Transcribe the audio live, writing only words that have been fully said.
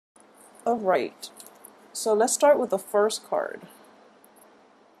All right, so let's start with the first card.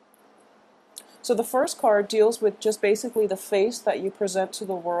 So the first card deals with just basically the face that you present to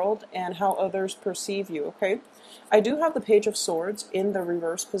the world and how others perceive you, okay? I do have the Page of Swords in the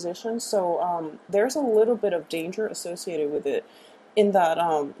reverse position, so there's a little bit of danger associated with it in that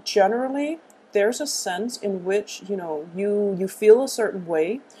generally there's a sense in which, you feel a certain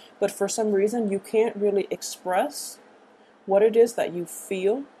way, but for some reason you can't really express what it is that you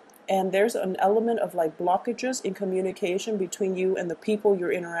feel. And there's an element of like blockages in communication between you and the people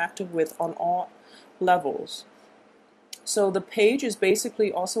you're interacting with on all levels. So the page is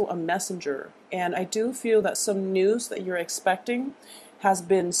basically also a messenger. And I do feel that some news that you're expecting has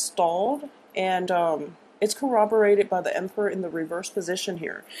been stalled, and it's corroborated by the Emperor in the reverse position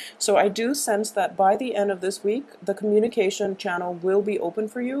here. So I do sense that by the end of this week, the communication channel will be open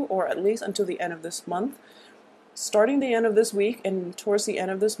for you, or at least until the end of this month. Starting the end of this week and towards the end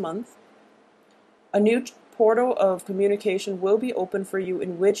of this month, a new portal of communication will be open for you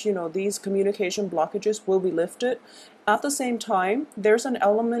in which, these communication blockages will be lifted. At the same time, there's an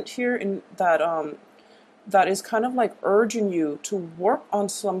element here in that is kind of like urging you to work on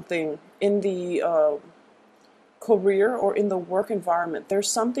something in the career or in the work environment. There's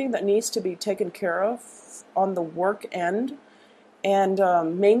something that needs to be taken care of on the work end, and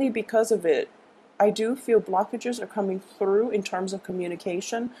mainly because of it, I do feel blockages are coming through in terms of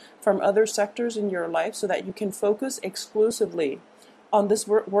communication from other sectors in your life so that you can focus exclusively on this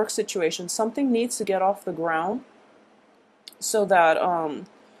work situation. Something needs to get off the ground so that,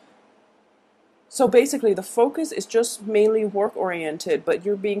 so basically the focus is just mainly work oriented, but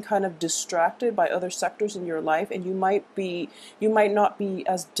you're being kind of distracted by other sectors in your life, and you might not be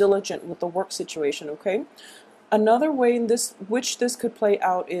as diligent with the work situation, okay? Another way in which this could play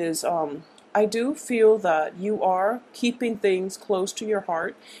out is, I do feel that you are keeping things close to your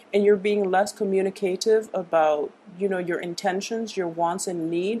heart, and you're being less communicative about, your intentions, your wants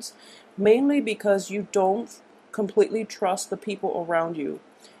and needs, mainly because you don't completely trust the people around you.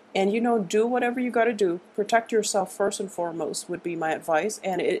 And, do whatever you got to do. Protect yourself first and foremost would be my advice.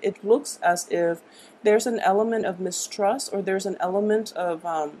 And it looks as if there's an element of mistrust, or there's an element of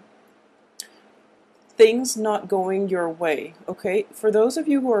things not going your way, okay? For those of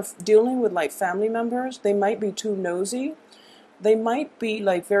you who are dealing with like family members, they might be too nosy. They might be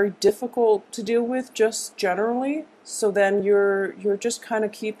like very difficult to deal with just generally. So then you're just kind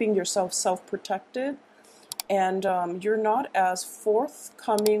of keeping yourself self-protected, and you're not as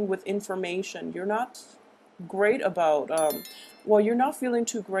forthcoming with information. You're not great about you're not feeling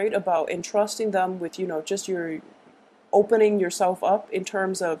too great about entrusting them with, just your opening yourself up in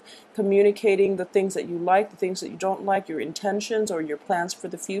terms of communicating the things that you like, the things that you don't like, your intentions or your plans for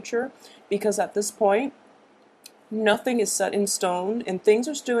the future, because at this point, nothing is set in stone and things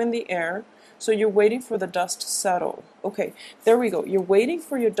are still in the air. So you're waiting for the dust to settle. Okay, there we go. You're waiting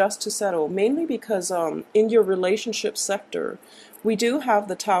for your dust to settle, mainly because in your relationship sector, we do have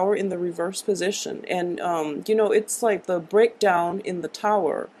the tower in the reverse position. And, it's like the breakdown in the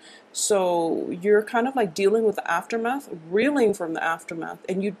tower. So you're kind of like dealing with the aftermath, reeling from the aftermath,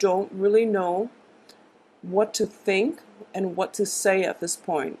 and you don't really know what to think and what to say at this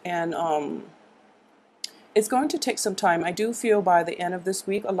point. And it's going to take some time. I do feel by the end of this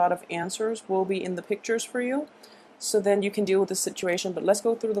week, a lot of answers will be in the pictures for you. So then you can deal with the situation. But let's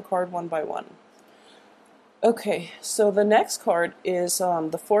go through the card one by one. Okay, so the next card is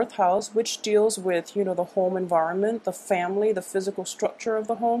the fourth house, which deals with, the home environment, the family, the physical structure of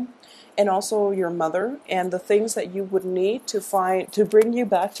the home, and also your mother, and the things that you would need to bring you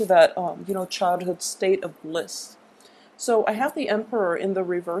back to that, childhood state of bliss. So I have the Emperor in the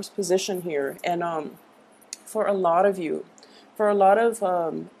reverse position here, and for a lot of you, for a lot of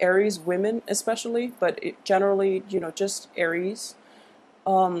Aries women especially, but generally, just Aries,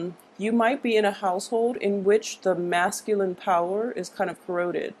 you might be in a household in which the masculine power is kind of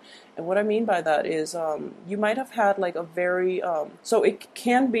corroded. And what I mean by that is you might have had like a very, so it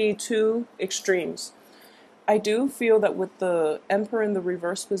can be two extremes. I do feel that with the Emperor in the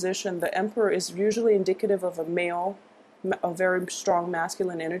reverse position, the Emperor is usually indicative of a male, a very strong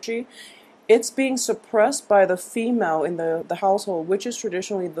masculine energy. It's being suppressed by the female in the household, which is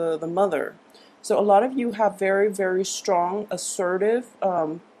traditionally the mother. So a lot of you have very, very strong, assertive,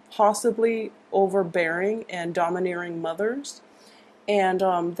 possibly overbearing and domineering mothers. And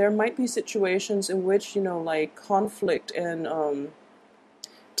there might be situations in which, like conflict and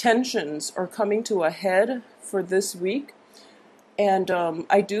tensions are coming to a head for this week. And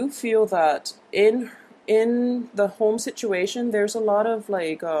I do feel that in the home situation, there's a lot of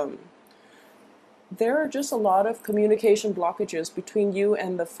like there are just a lot of communication blockages between you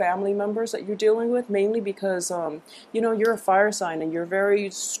and the family members that you're dealing with, mainly because, you're a fire sign and you're very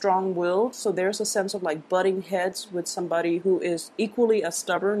strong-willed. So there's a sense of like butting heads with somebody who is equally as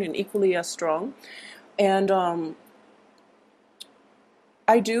stubborn and equally as strong. And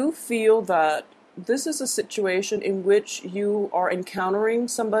I do feel that this is a situation in which you are encountering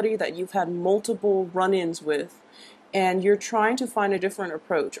somebody that you've had multiple run-ins with, and you're trying to find a different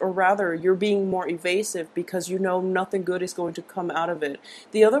approach, or rather, you're being more evasive because you know nothing good is going to come out of it.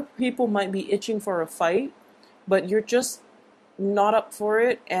 The other people might be itching for a fight, but you're just not up for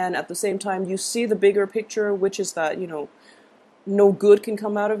it, and at the same time, you see the bigger picture, which is that, no good can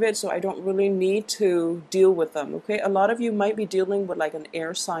come out of it, so I don't really need to deal with them, okay? A lot of you might be dealing with like an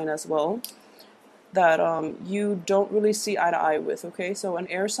air sign as well that you don't really see eye to eye with, okay? So an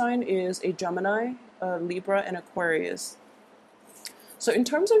air sign is a Gemini, a Libra, and Aquarius. So in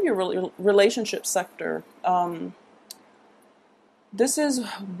terms of your relationship sector, this is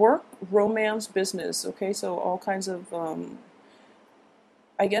work, romance, business, okay? So all kinds of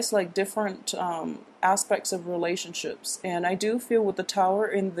I guess like different aspects of relationships. And I do feel with the Tower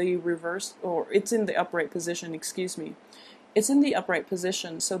in the reverse, or it's in the upright position, excuse me. It's in the upright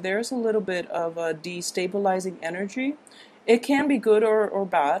position, so there's a little bit of a destabilizing energy. It can be good or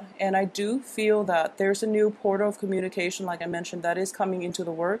bad, and I do feel that there's a new portal of communication, like I mentioned, that is coming into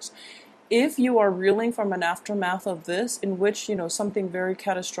the works. If you are reeling from an aftermath of this, in which, something very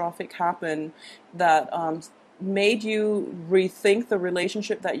catastrophic happened that made you rethink the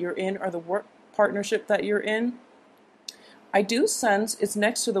relationship that you're in or the work partnership that you're in, I do sense it's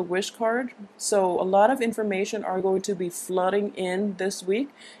next to the wish card. So a lot of information are going to be flooding in this week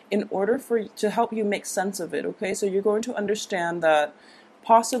in order to help you make sense of it, okay? So you're going to understand that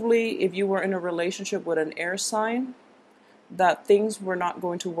possibly if you were in a relationship with an air sign, that things were not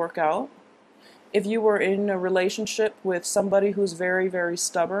going to work out. If you were in a relationship with somebody who's very, very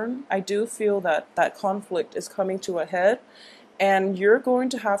stubborn, I do feel that that conflict is coming to a head, and you're going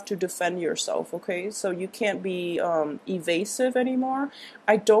to have to defend yourself, okay? So you can't be evasive anymore.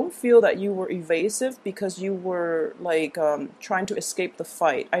 I don't feel that you were evasive because you were like trying to escape the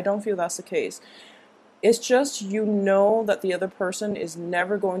fight. I don't feel that's the case. It's just you know that the other person is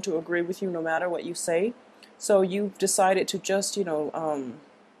never going to agree with you no matter what you say. So you've decided to just,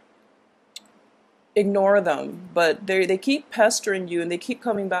 ignore them, but they keep pestering you and they keep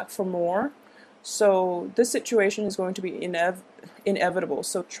coming back for more. So this situation is going to be inevitable.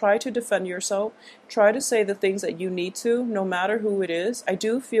 So try to defend yourself. Try to say the things that you need to, no matter who it is. I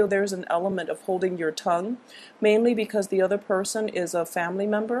do feel there's an element of holding your tongue, mainly because the other person is a family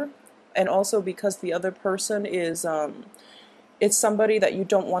member, and also because the other person is it's somebody that you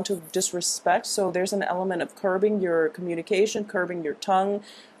don't want to disrespect. So there's an element of curbing your communication, curbing your tongue,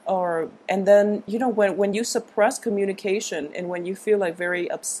 and then when you suppress communication and when you feel like very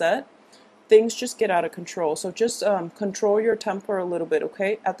upset, things just get out of control. So just control your temper a little bit,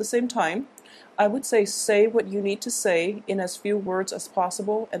 okay? At the same time, I would say what you need to say in as few words as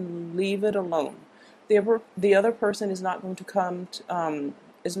possible and leave it alone. The other person is not going to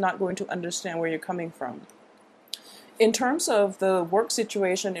is not going to understand where you're coming from. In terms of the work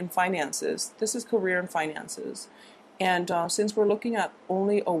situation in finances, this is career and finances. And since we're looking at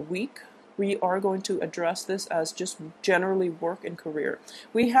only a week, we are going to address this as just generally work and career.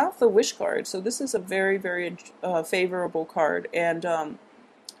 We have the wish card, so this is a very, very favorable card. And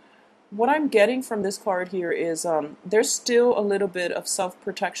what I'm getting from this card here is there's still a little bit of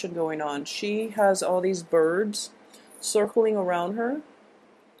self-protection going on. She has all these birds circling around her.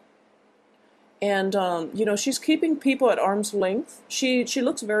 And, she's keeping people at arm's length. She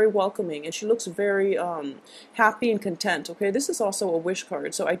looks very welcoming, and she looks very happy and content, okay? This is also a wish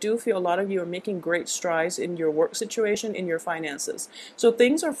card. So I do feel a lot of you are making great strides in your work situation, in your finances. So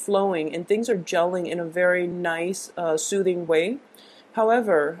things are flowing, and things are gelling in a very nice, soothing way.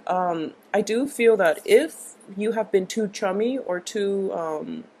 However, I do feel that if you have been too chummy or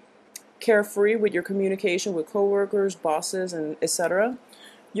too carefree with your communication with coworkers, bosses, and etc.,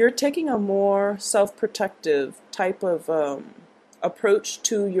 you're taking a more self-protective type of approach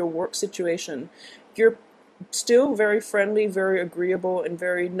to your work situation. You're still very friendly, very agreeable, and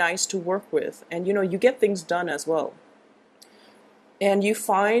very nice to work with. And, you get things done as well. And you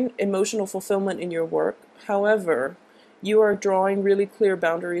find emotional fulfillment in your work. However, you are drawing really clear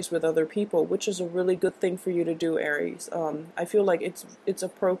boundaries with other people, which is a really good thing for you to do, Aries. I feel like it's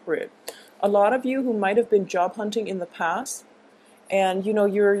appropriate. A lot of you who might have been job hunting in the past, and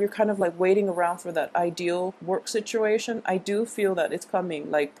you're kind of like waiting around for that ideal work situation, I do feel that it's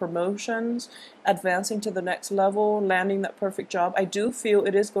coming, like promotions, advancing to the next level, landing that perfect job. I do feel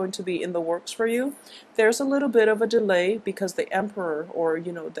it is going to be in the works for you. There's a little bit of a delay because the emperor, or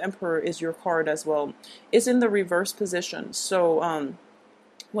the emperor is your card as well, is in the reverse position. So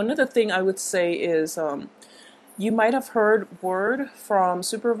one other thing I would say is you might have heard word from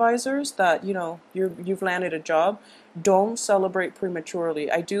supervisors that you've landed a job. Don't celebrate prematurely.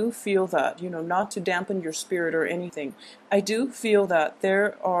 I do feel that, not to dampen your spirit or anything. I do feel that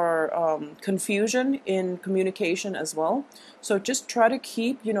there are confusion in communication as well. So just try to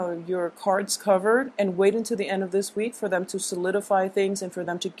keep, your cards covered and wait until the end of this week for them to solidify things and for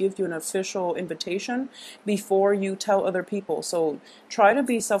them to give you an official invitation before you tell other people. So try to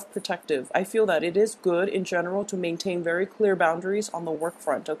be self-protective. I feel that it is good in general to maintain very clear boundaries on the work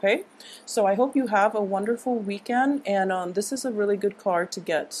front, okay? So I hope you have a wonderful weekend, and this is a really good card to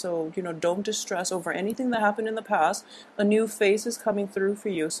get. So, don't distress over anything that happened in the past. A new phase is coming through for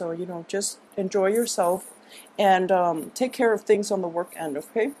you. So, just enjoy yourself and take care of things on the work end,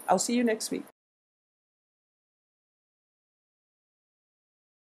 okay? I'll see you next week.